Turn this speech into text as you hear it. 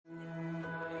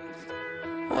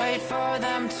Wait for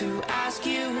them to ask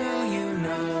you who you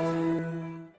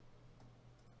know.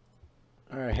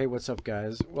 Alright, hey, what's up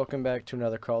guys? Welcome back to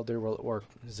another Call of Duty World at War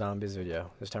Zombies video.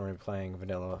 This time we're playing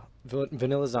vanilla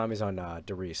zombies on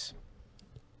Riese.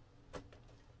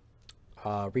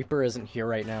 Reaper isn't here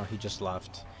right now, he just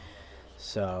left.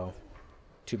 So,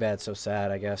 too bad, so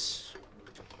sad, I guess.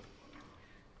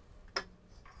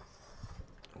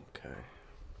 Okay.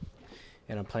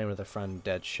 And I'm playing with a friend,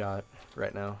 Deadshot,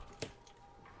 right now.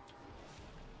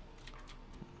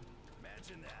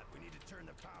 Imagine that. We need to turn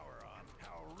the power on.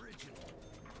 How original.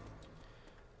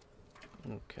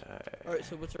 Okay. Alright,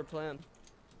 so what's our plan?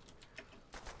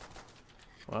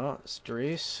 Well, it's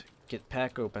Riese. Get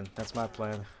pack open. That's my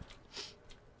plan.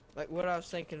 Like, what I was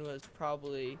thinking was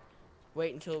probably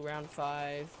wait until round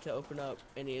 5 to open up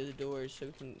any of the doors so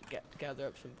we can gather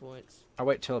up some points. I'll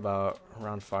wait till about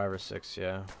round 5 or 6,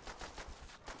 yeah.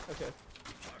 Okay.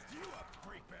 Fuck you up,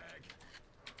 freak bag.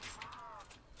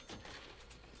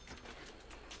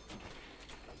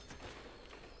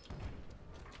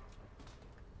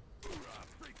 Hoorah,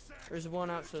 freak sack. There's one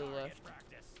out to the left.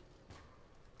 Practice.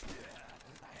 Yeah,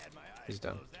 I had my eyes He's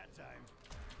done. closed that time.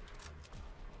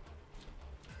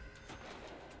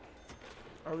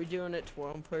 Are we doing it to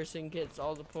one person gets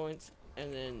all the points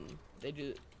and then they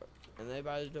do and they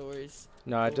buy the doors?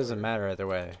 No, it Or- doesn't matter either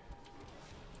way.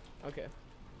 Okay.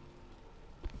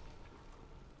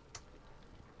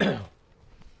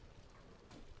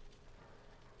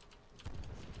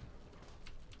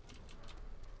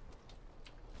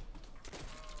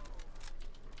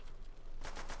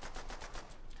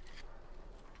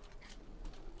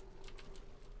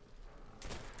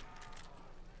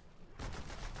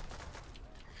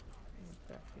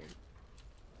 Back here.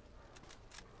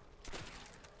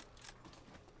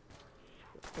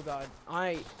 Oh god,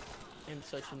 I am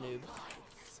such a noob.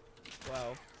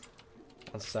 Wow.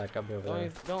 One sec, I'll be over there.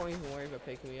 Don't even worry about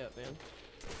picking me up, man.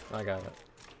 I got it.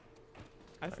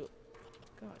 I feel.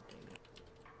 God dang it.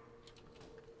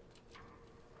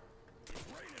 It's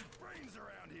raining brains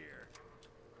around here.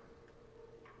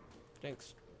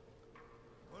 Thanks.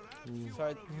 Well,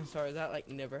 I'm Sorry, that like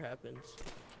never happens.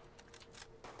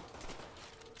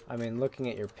 I mean, looking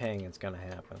at your ping, it's gonna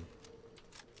happen.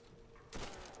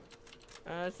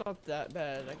 It's not that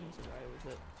bad. I can survive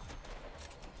with it.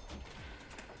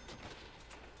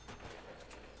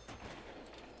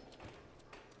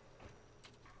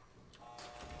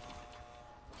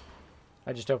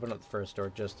 I just opened up the first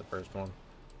door, just the first one.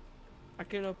 I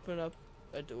can open up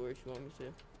a door if you want me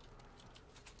to.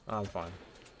 I'm fine.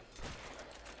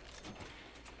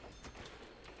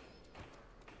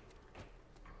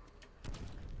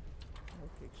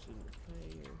 Okay, single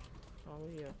player. Follow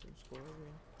me up and score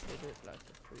again. Hit it like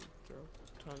a free throw.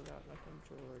 Tongue out like I'm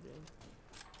Jordan.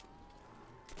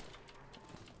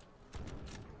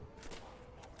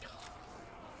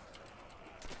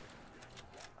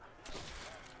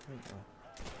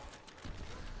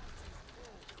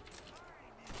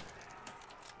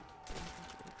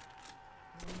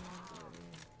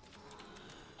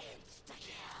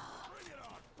 Bring it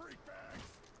on, freak bags.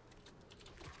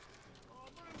 Oh,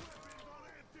 my weapon's on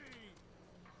empty.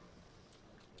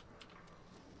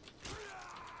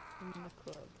 I'm in the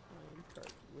club. I'm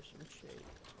cart with some shade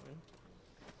on.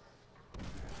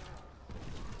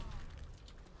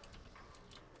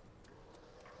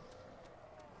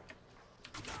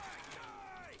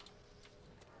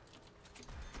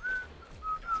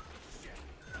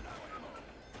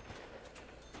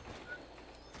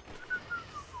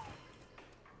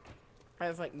 I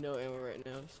have like no ammo right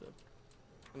now, so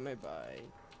I might buy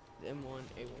the M1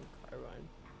 A1 carbine.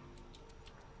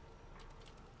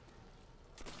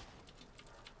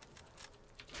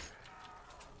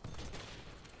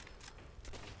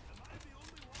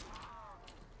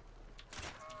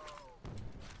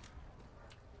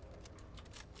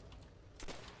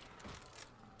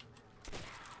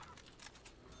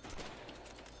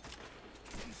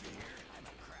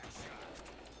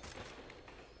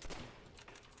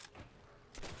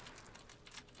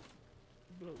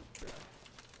 Blow trap.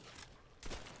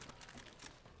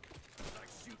 It's like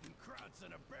shooting krauts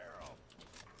in a barrel.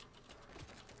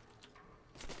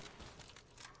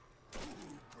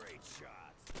 Ooh, great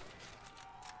shots.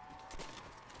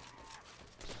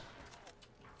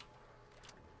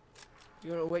 You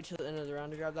wanna wait till the end of the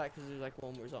round to grab that? Because there's like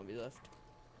one more zombie left.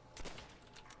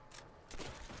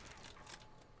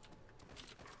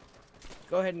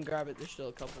 Go ahead and grab it, there's still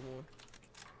a couple more.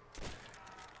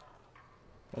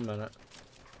 1 minute.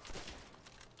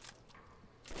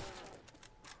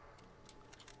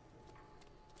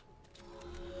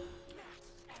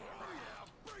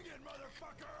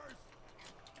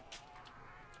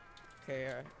 Okay,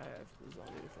 I have the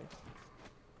zombie with me.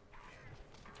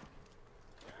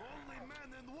 Only men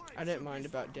and white I didn't should mind be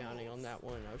about so downing close. on that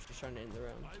one. I was just trying to end the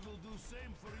round. I will do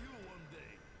same for you one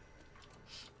day.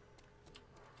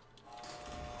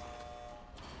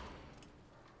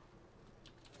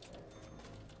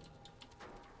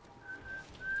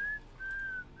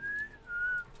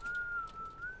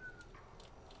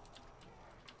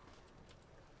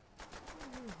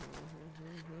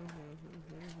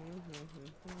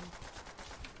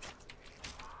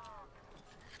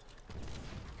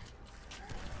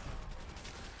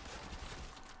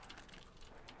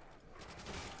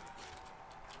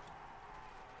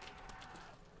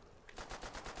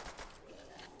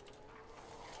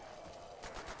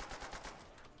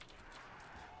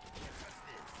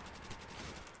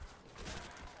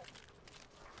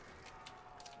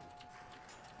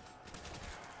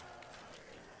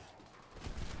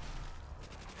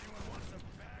 Anyone want some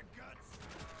bad guts?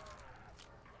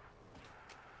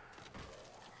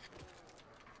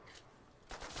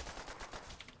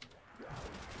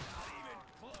 Not even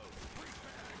close. Free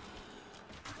bag.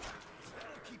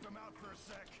 That'll keep him out for a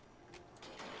sec.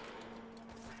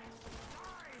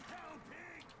 Die, hell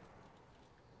pig!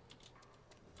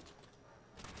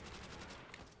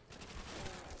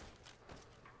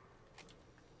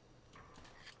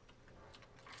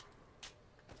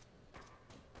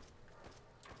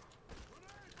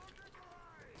 Grenade for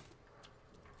Nikolai!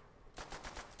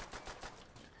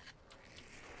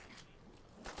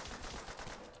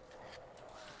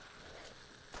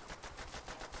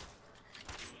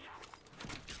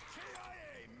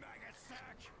 KIA, maggot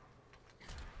sack!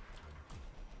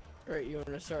 Alright, you want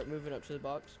to start moving up to the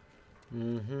box?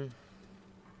 Mm-hmm.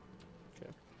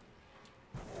 Okay.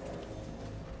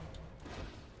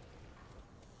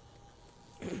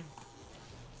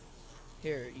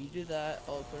 Here, you do that.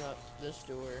 I'll open up this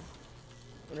door.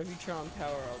 Whenever you turn on power,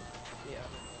 I'll... Yeah.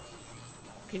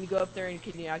 Can you go up there and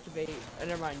can you activate...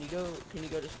 never mind. Can you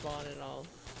go to spawn and I'll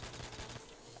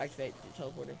activate the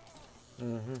teleporter?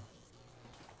 Mm-hmm.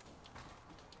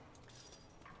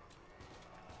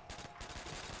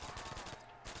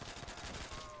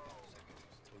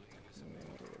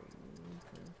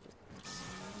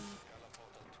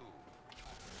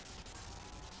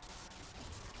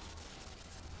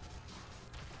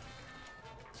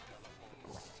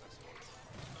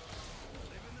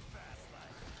 Living the fast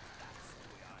life. That's the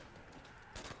way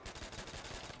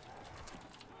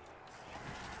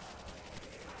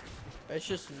I It's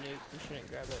just a nuke. You shouldn't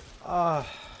grab it. Ah,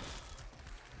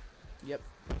 Yep.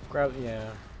 grab, yeah.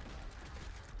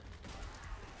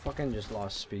 Fucking just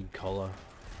lost speed cola.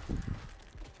 It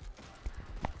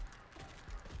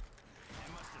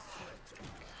must have slipped.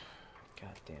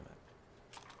 God damn it.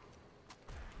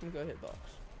 You can go hit box.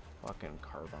 Fucking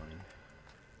carbine.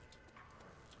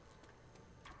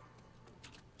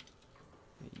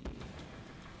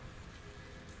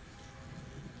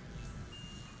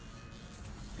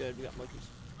 Good, we got monkeys.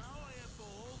 Now I have to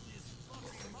hold this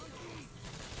fucking monkey.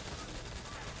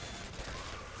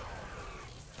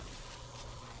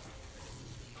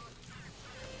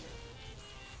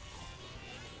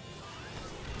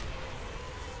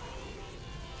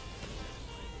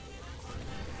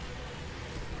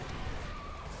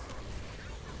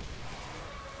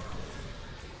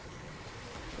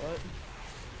 What?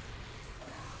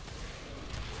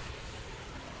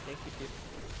 Thank you, dude.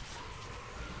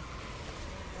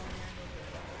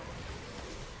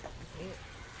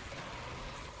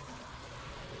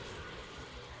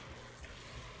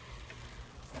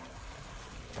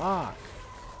 Fuck.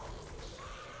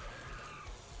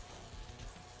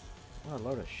 What a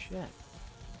load of shit.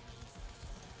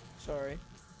 Sorry.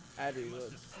 I had to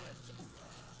reload.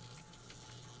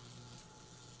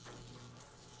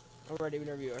 I'm ready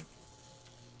whenever you are.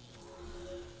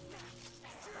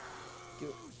 Do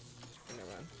it. Never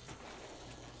mind.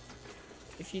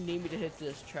 If you need me to hit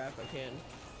this trap, I can.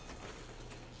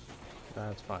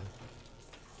 That's fine.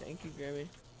 Thank you, Grammy.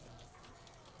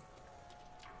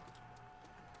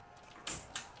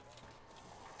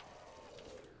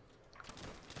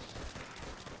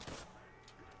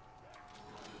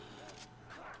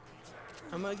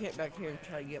 I'm gonna get back here and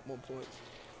try to get more points.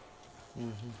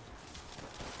 Mm-hmm.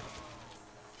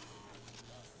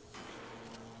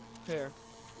 Here.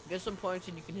 Get some points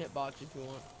and you can hit box if you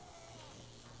want.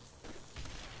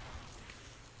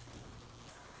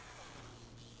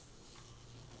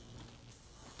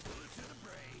 Bullet to the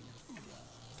brain.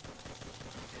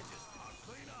 It just popped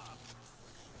clean off.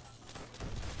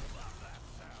 Love that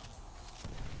sound.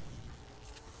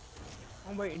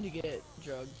 I'm waiting to get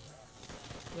drugged.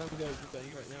 'Cause I'm good with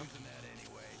guns right now. Using that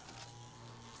anyway.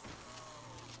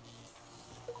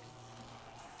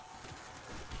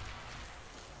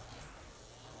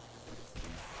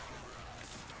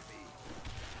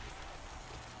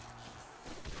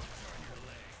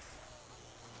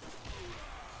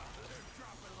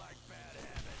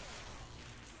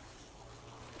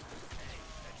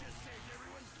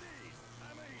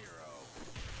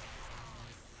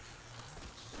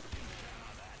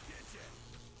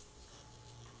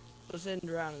 Let's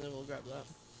end around and then we'll grab that.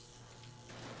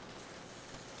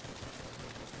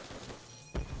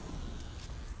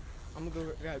 I'm gonna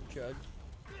go grab Judd.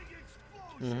 Big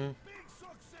explosion. Big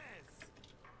success.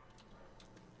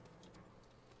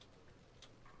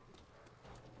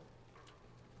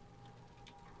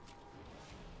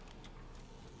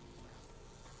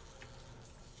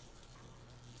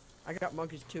 I got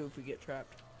monkeys too if we get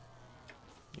trapped.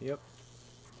 Yep.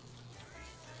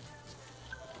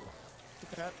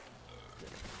 Trap?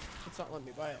 It's not letting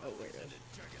me buy it. Oh, wait, it is.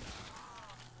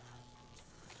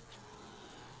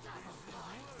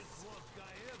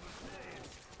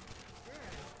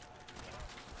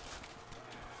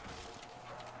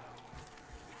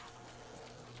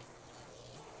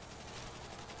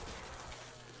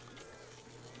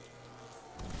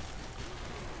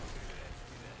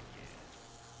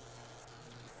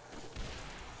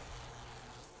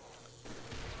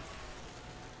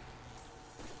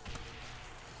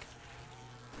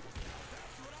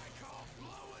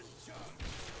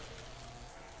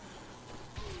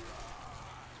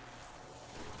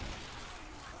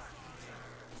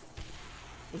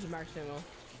 Where's the max ammo?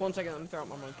 1 second, let me throw out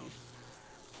my monkeys.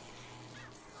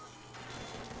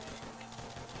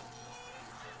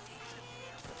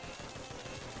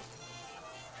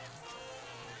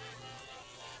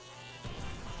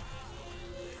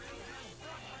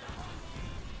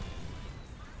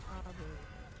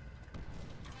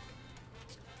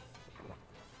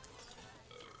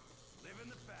 Living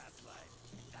the fast life.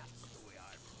 That's the way I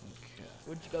roll. Okay.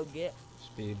 What'd you go get?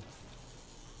 Speed.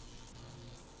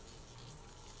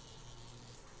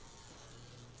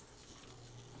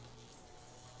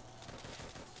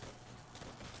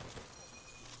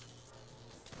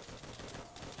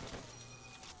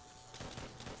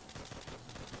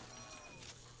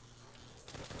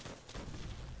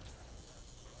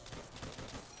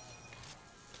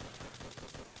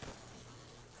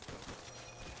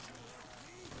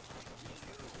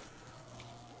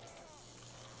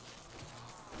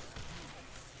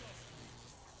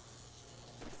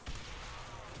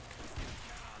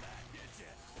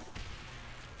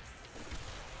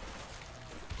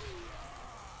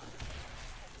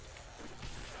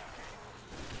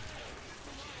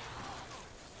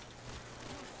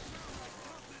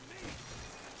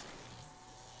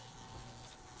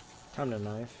 Time to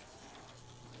knife.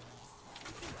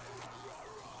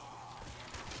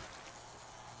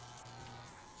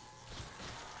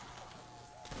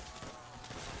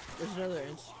 There's another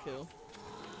insta kill.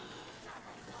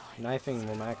 Knifing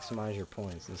will maximize your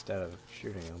points instead of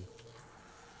shooting them.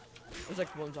 There's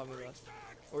like 1 zombie left.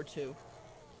 Or 2.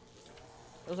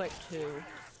 There's like 2.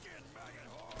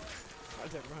 I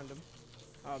was right behind him.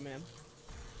 Oh man.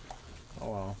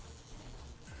 Oh well.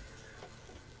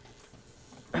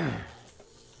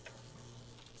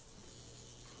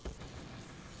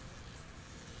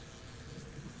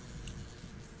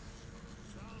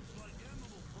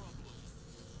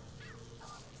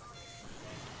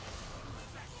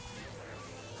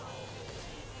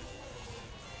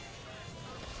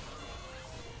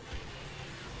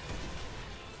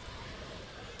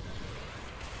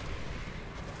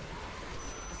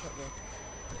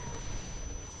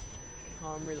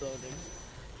 Oh, I'm reloading.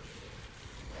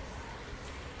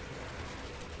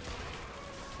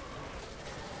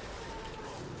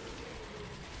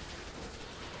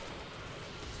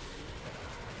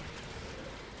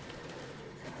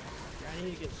 I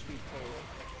need to get sweet polo.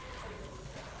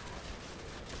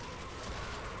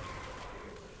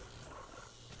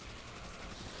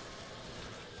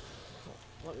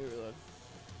 Let me reload.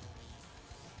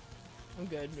 I'm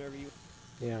good, whenever you.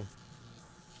 Yeah.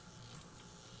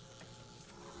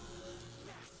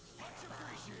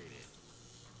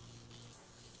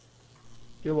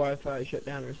 Your Wi-Fi shut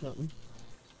down or something.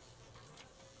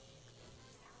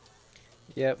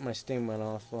 Yep, my Steam went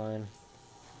offline.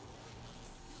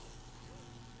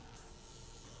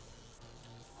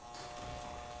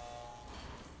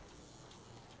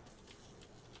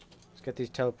 Let's get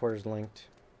these teleporters linked.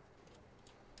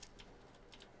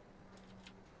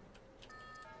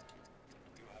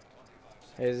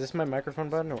 Hey, is this my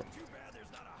microphone button, or Too bad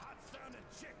there's not a hot sounding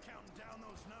chick counting down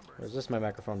those numbers. is this my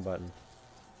microphone button?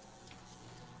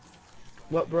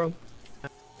 What, bro?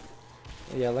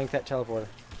 Yeah, link that teleporter.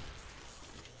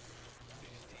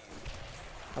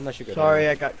 Unless you go Sorry,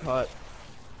 down. I got caught.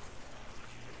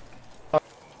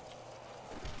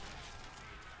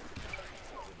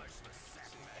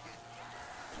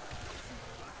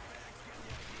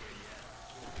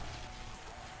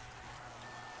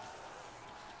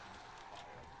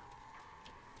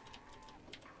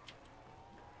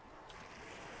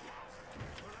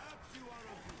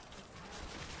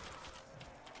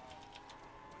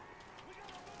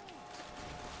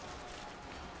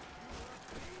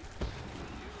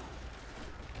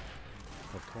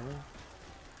 corner.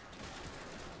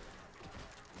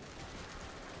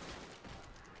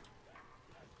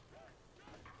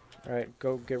 Alright,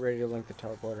 go get ready to link the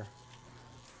teleporter.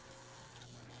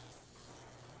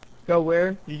 Go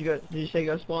where? Did you go? Did you say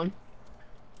go spawn?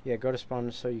 Yeah, go to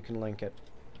spawn so you can link it.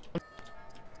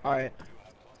 All right.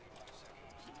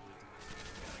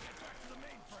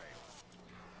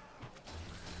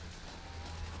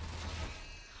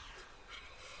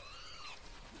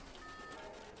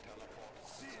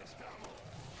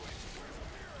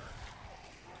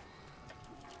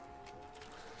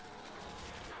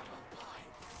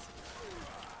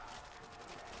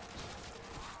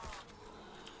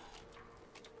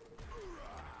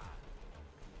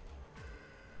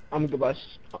 I'm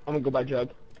gonna go by Jug.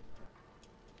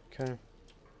 Okay.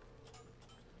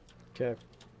 Okay.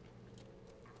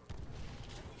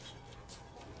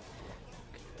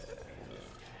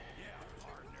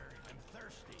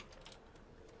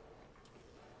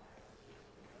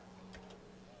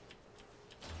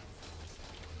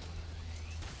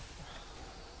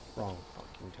 Wrong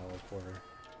fucking teleporter.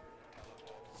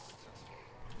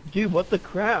 Dude, what the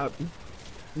crap?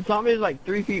 The zombie is like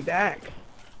 3 feet back.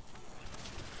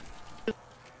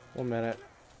 1 minute.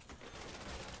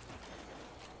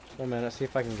 1 minute, see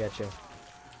if I can get you.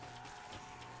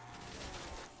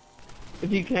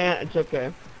 If you can't, it's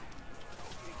okay.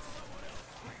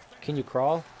 Can you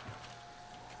crawl?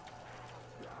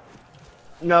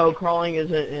 No, crawling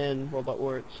isn't in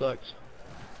World.War. It sucks.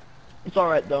 It's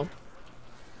alright though.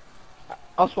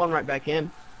 I'll spawn right back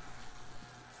in.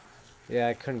 Yeah,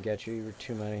 I couldn't get you. You were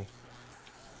too many.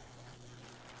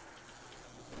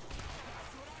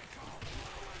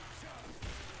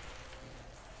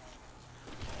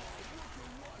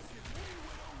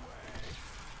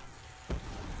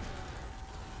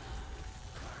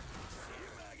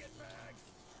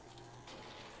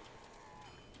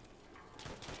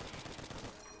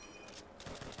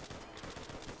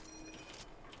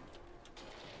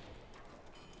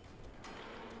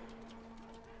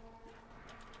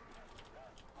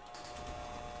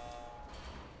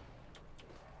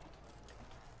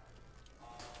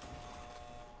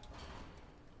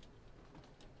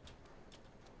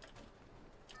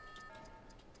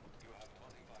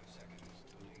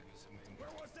 Where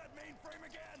was that mainframe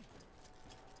again?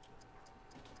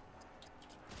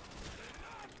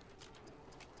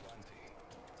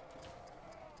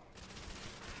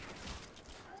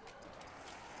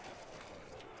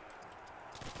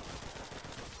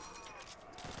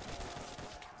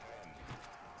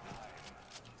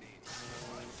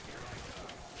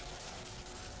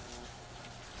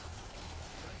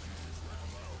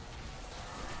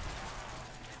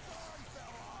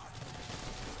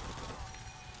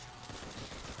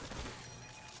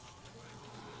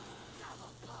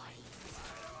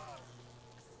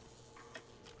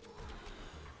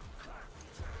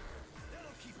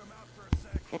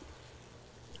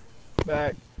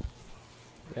 Back.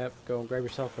 Yep, go grab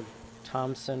yourself a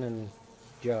Thompson and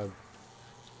Jug.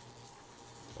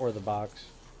 Or the box.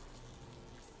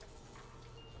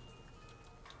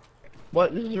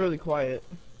 What? This is really quiet.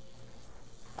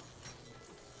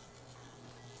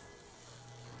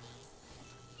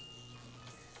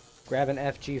 Grab an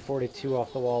FG-42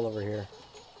 off the wall over here.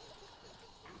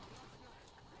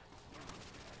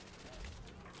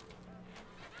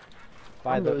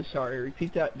 I'm really sorry.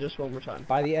 Repeat that just one more time.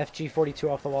 Buy the FG-42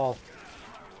 off the wall.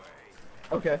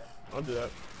 Okay, I'll do that.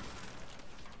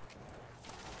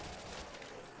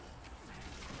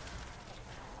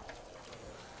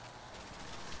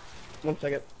 One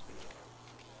second.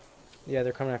 Yeah,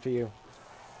 they're coming after you.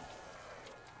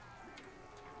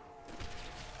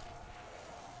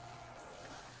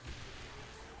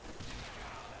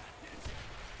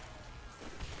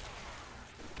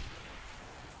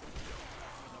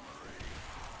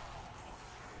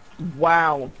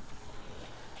 Wow.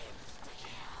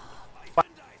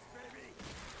 Someone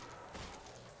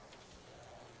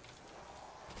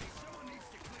needs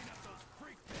to clean up those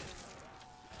freak pits.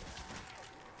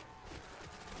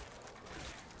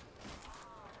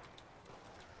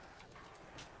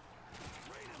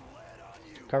 Raining lead on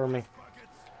you, Cover me.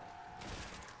 buckets.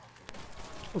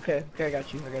 Okay, okay, I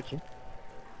got you. I got you.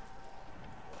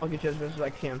 I'll get you as best as I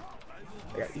can.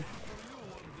 I got you.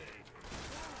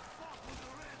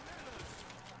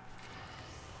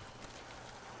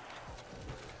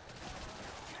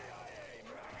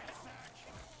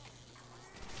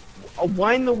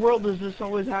 Why in the world does this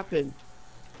always happen?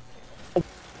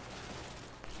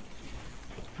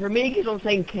 For me, because I'm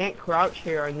saying can't crouch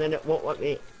here, and then it won't let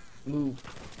me move.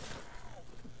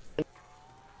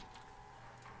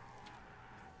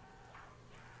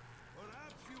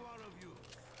 Perhaps you are of use.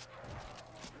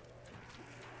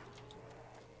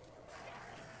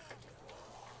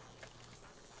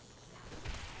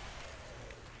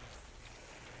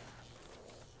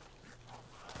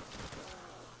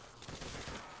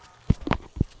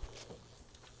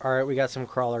 Alright, we got some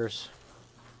crawlers.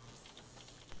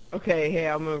 Okay, hey,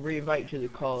 I'm gonna re-invite you to the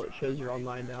call. It shows you're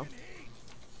online now.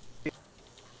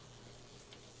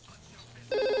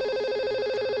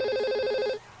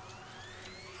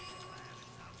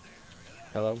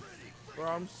 Hello? Bro,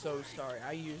 I'm so sorry.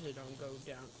 I usually don't go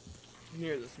down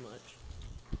near this much.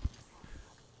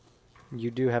 You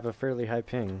do have a fairly high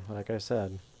ping, like I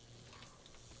said.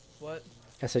 What?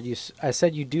 I said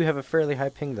you do have a fairly high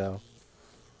ping, though.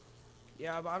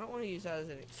 Yeah, but I don't want to use that as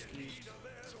an excuse.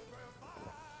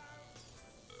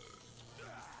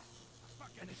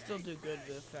 I can still do good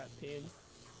with that pin.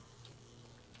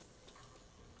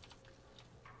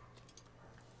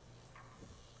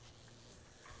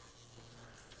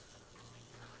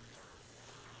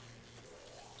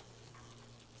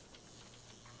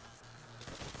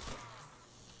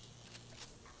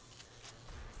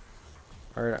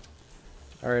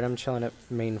 Alright, I'm chilling at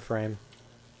mainframe.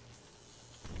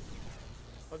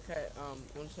 Okay,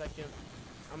 1 second.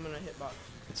 I'm gonna hitbox.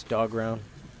 It's dog round.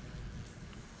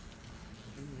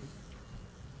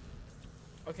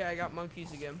 Okay, I got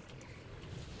monkeys again.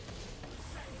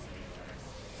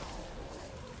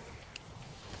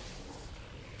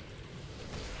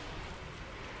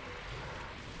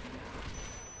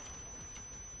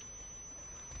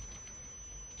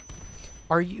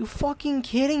 Are you fucking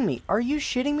kidding me? Are you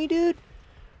shitting me, dude?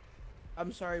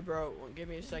 I'm sorry, bro. Give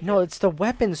me a second. No, it's the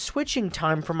weapon switching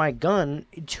time for my gun.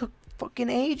 It took fucking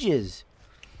ages.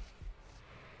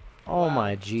 Oh Wow,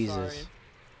 my Jesus. sorry.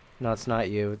 No, it's not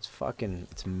you.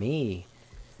 It's me.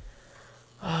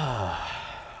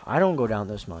 I don't go down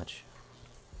this much.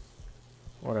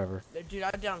 Whatever. Dude,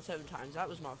 I down 7 times. That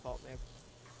was my fault, man.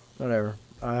 Whatever.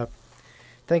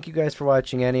 Thank you guys for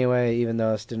watching anyway, even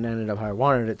though this didn't end up how I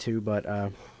wanted it to. But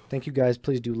thank you guys.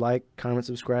 Please do like, comment,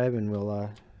 subscribe, and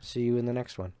we'll see you in the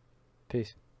next one.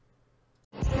 Peace.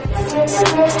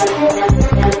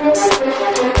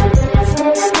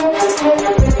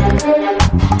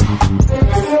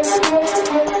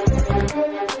 Thank you.